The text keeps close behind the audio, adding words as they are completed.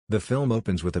The film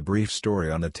opens with a brief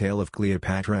story on the tale of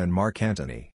Cleopatra and Mark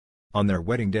Antony. On their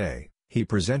wedding day, he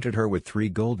presented her with 3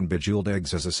 golden bejeweled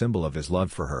eggs as a symbol of his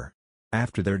love for her.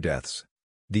 After their deaths,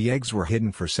 the eggs were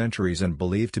hidden for centuries and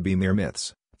believed to be mere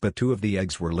myths, but 2 of the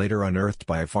eggs were later unearthed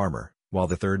by a farmer, while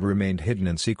the third remained hidden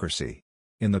in secrecy.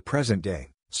 In the present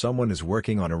day, someone is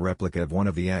working on a replica of one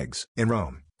of the eggs. In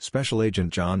Rome, Special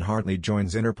Agent John Hartley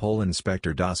joins Interpol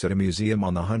Inspector Das at a museum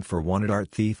on the hunt for wanted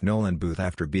art thief Nolan Booth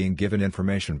after being given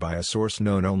information by a source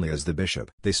known only as the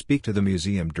Bishop. They speak to the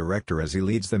museum director as he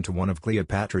leads them to one of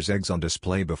Cleopatra's eggs on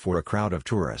display before a crowd of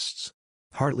tourists.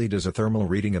 Hartley does a thermal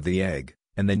reading of the egg,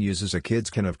 and then uses a kid's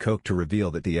can of Coke to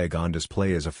reveal that the egg on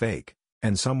display is a fake,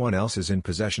 and someone else is in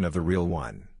possession of the real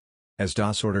one. As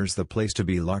Das orders the place to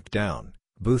be locked down,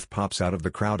 Booth pops out of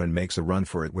the crowd and makes a run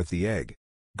for it with the egg.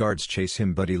 Guards chase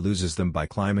him but he loses them by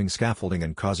climbing scaffolding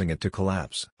and causing it to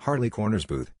collapse. Hartley corners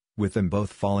Booth, with them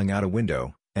both falling out a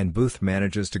window, and Booth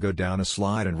manages to go down a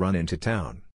slide and run into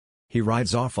town. He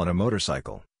rides off on a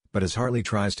motorcycle, but as Hartley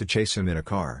tries to chase him in a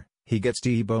car, he gets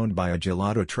T-boned by a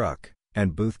gelato truck,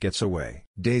 and Booth gets away.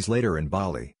 Days later in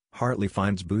Bali, Hartley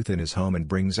finds Booth in his home and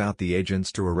brings out the agents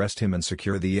to arrest him and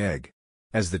secure the egg.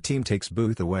 As the team takes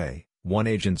Booth away, one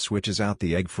agent switches out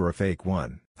the egg for a fake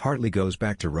one. Hartley goes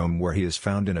back to Rome where he is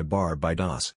found in a bar by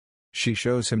Das. She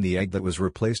shows him the egg that was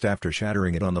replaced after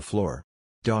shattering it on the floor.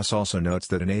 Das also notes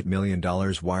that an $8 million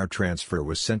wire transfer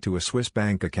was sent to a Swiss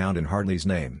bank account in Hartley's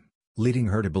name, leading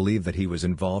her to believe that he was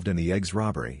involved in the egg's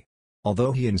robbery.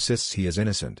 Although he insists he is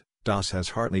innocent, Das has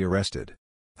Hartley arrested.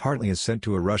 Hartley is sent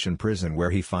to a Russian prison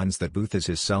where he finds that Booth is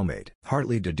his cellmate.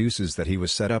 Hartley deduces that he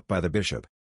was set up by the Bishop.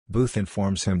 Booth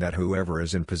informs him that whoever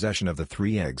is in possession of the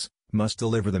 3 eggs must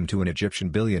deliver them to an Egyptian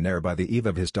billionaire by the eve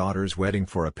of his daughter's wedding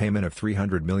for a payment of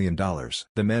 $300 million.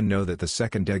 The men know that the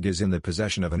second egg is in the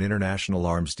possession of an international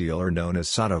arms dealer known as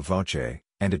sotto voce,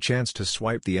 and a chance to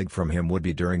swipe the egg from him would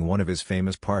be during one of his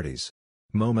famous parties.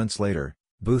 Moments later,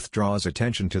 Booth draws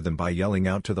attention to them by yelling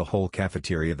out to the whole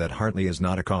cafeteria that Hartley is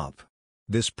not a cop.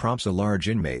 This prompts a large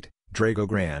inmate, Drago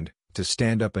Grand, to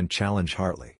stand up and challenge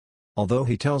Hartley. Although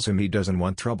he tells him he doesn't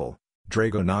want trouble,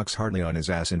 Drago knocks Hartley on his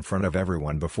ass in front of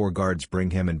everyone before guards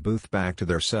bring him and Booth back to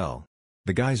their cell.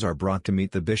 The guys are brought to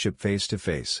meet the Bishop face to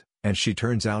face, and she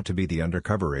turns out to be the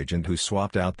undercover agent who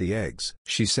swapped out the eggs.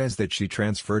 She says that she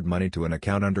transferred money to an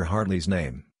account under Hartley's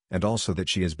name, and also that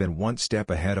she has been one step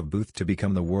ahead of Booth to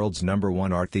become the world's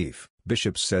 #1 art thief.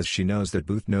 Bishop says she knows that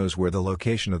Booth knows where the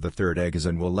location of the third egg is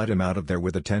and will let him out of there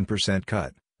with a 10%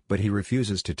 cut, but he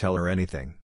refuses to tell her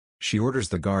anything. She orders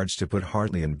the guards to put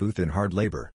Hartley and Booth in hard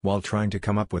labor. While trying to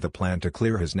come up with a plan to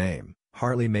clear his name,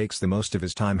 Hartley makes the most of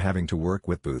his time having to work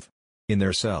with Booth. In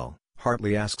their cell,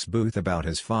 Hartley asks Booth about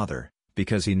his father,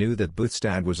 because he knew that Booth's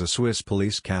dad was a Swiss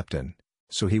police captain,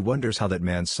 so he wonders how that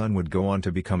man's son would go on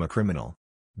to become a criminal.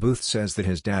 Booth says that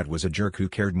his dad was a jerk who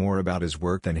cared more about his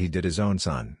work than he did his own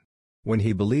son. When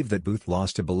he believed that Booth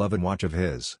lost a beloved watch of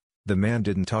his, the man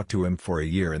didn't talk to him for a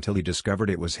year until he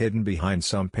discovered it was hidden behind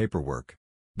some paperwork.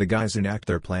 The guys enact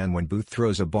their plan when Booth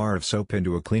throws a bar of soap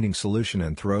into a cleaning solution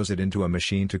and throws it into a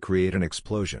machine to create an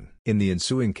explosion. In the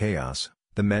ensuing chaos,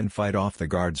 the men fight off the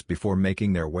guards before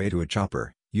making their way to a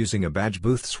chopper, using a badge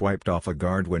Booth swiped off a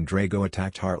guard when Drago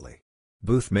attacked Hartley.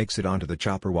 Booth makes it onto the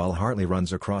chopper while Hartley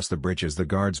runs across the bridge as the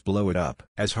guards blow it up.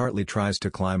 As Hartley tries to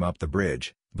climb up the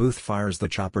bridge, Booth fires the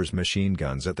chopper's machine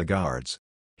guns at the guards.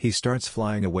 He starts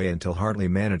flying away until Hartley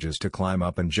manages to climb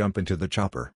up and jump into the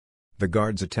chopper. The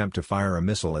guards attempt to fire a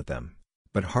missile at them,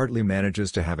 but Hartley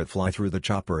manages to have it fly through the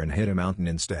chopper and hit a mountain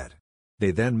instead.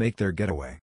 They then make their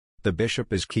getaway. The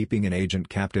Bishop is keeping an agent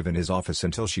captive in his office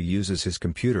until she uses his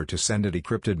computer to send a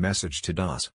decrypted message to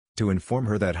Das, to inform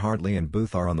her that Hartley and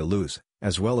Booth are on the loose,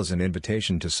 as well as an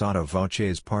invitation to sotto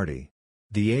voce's party.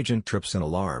 The agent trips an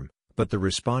alarm, but the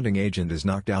responding agent is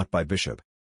knocked out by Bishop.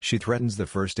 She threatens the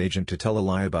first agent to tell a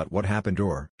lie about what happened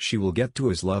or she will get to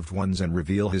his loved ones and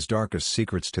reveal his darkest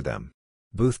secrets to them.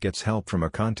 Booth gets help from a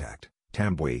contact,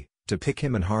 Tambui, to pick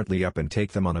him and Hartley up and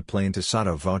take them on a plane to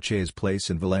sotto voce's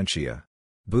place in Valencia.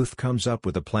 Booth comes up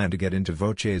with a plan to get into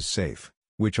Voce's safe,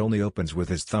 which only opens with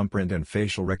his thumbprint and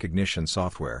facial recognition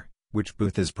software, which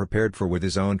Booth is prepared for with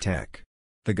his own tech.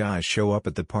 The guys show up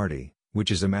at the party,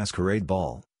 which is a masquerade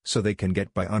ball, so they can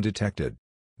get by undetected.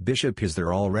 Bishop is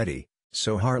there already,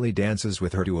 so Hartley dances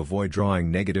with her to avoid drawing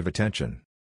negative attention.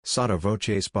 Sotto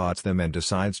voce spots them and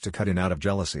decides to cut in out of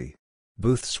jealousy.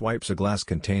 Booth swipes a glass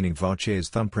containing Voce's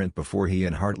thumbprint before he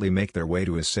and Hartley make their way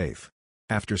to his safe.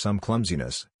 After some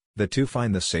clumsiness, the two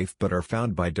find the safe but are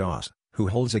found by Das, who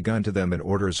holds a gun to them and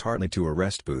orders Hartley to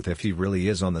arrest Booth if he really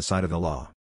is on the side of the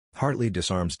law. Hartley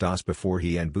disarms Das before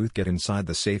he and Booth get inside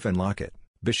the safe and lock it,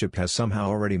 Bishop has somehow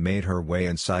already made her way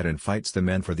inside and fights the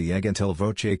men for the egg until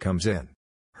Voce comes in.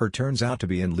 Her turns out to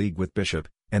be in league with Bishop,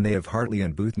 and they have Hartley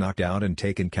and Booth knocked out and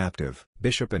taken captive.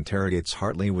 Bishop interrogates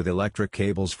Hartley with electric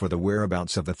cables for the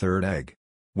whereabouts of the third egg.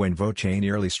 When Voce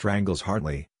nearly strangles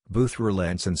Hartley, Booth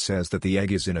relents and says that the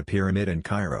egg is in a pyramid in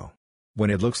Cairo.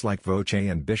 When it looks like Voce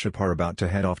and Bishop are about to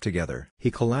head off together, he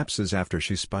collapses after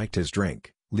she spiked his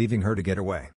drink, leaving her to get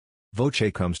away.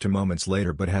 Voce comes to moments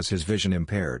later but has his vision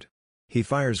impaired. He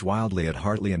fires wildly at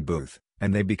Hartley and Booth,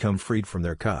 and they become freed from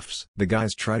their cuffs. The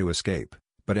guys try to escape,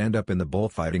 but end up in the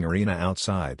bullfighting arena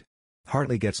outside.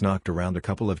 Hartley gets knocked around a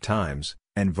couple of times,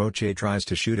 and Voce tries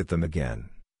to shoot at them again,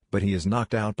 but he is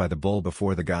knocked out by the bull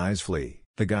before the guys flee.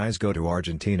 The guys go to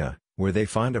Argentina, where they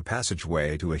find a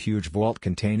passageway to a huge vault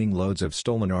containing loads of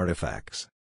stolen artifacts.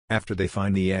 After they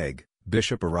find the egg,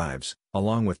 Bishop arrives,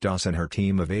 along with Doss and her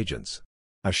team of agents.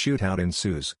 A shootout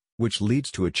ensues, which leads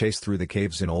to a chase through the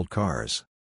caves in old cars.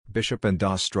 Bishop and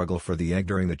Doss struggle for the egg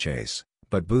during the chase,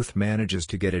 but Booth manages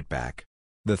to get it back.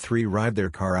 The three ride their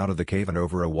car out of the cave and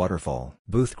over a waterfall.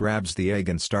 Booth grabs the egg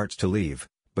and starts to leave,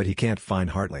 but he can't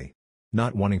find Hartley.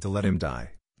 Not wanting to let him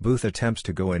die, Booth attempts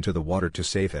to go into the water to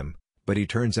save him, but he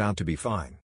turns out to be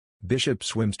fine. Bishop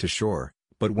swims to shore,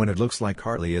 but when it looks like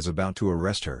Hartley is about to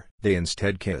arrest her, they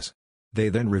instead kiss. They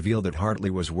then reveal that Hartley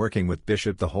was working with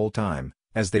Bishop the whole time,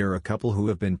 as they are a couple who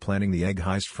have been planning the egg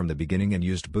heist from the beginning and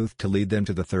used Booth to lead them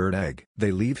to the third egg.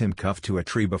 They leave him cuffed to a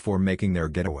tree before making their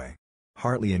getaway.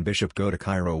 Hartley and Bishop go to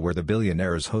Cairo where the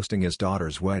billionaire is hosting his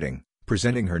daughter's wedding,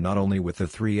 presenting her not only with the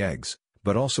 3 eggs,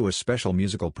 but also a special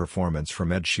musical performance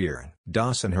from Ed Sheeran.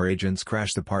 Doss and her agents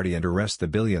crash the party and arrest the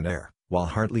billionaire, while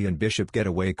Hartley and Bishop get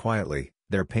away quietly,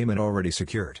 their payment already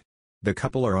secured. The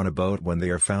couple are on a boat when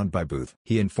they are found by Booth.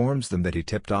 He informs them that he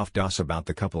tipped off Doss about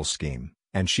the couple's scheme,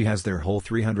 and she has their whole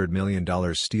 $300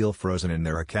 million steal frozen in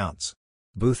their accounts.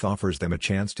 Booth offers them a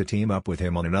chance to team up with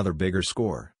him on another bigger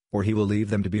score, or he will leave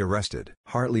them to be arrested.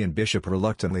 Hartley and Bishop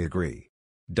reluctantly agree.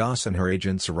 Doss and her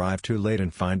agents arrive too late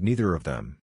and find neither of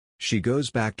them. She goes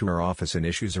back to her office and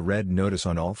issues a red notice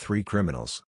on all 3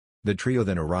 criminals. The trio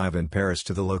then arrive in Paris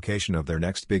to the location of their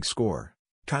next big score.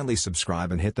 Kindly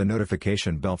subscribe and hit the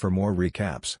notification bell for more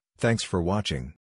recaps. Thanks for watching.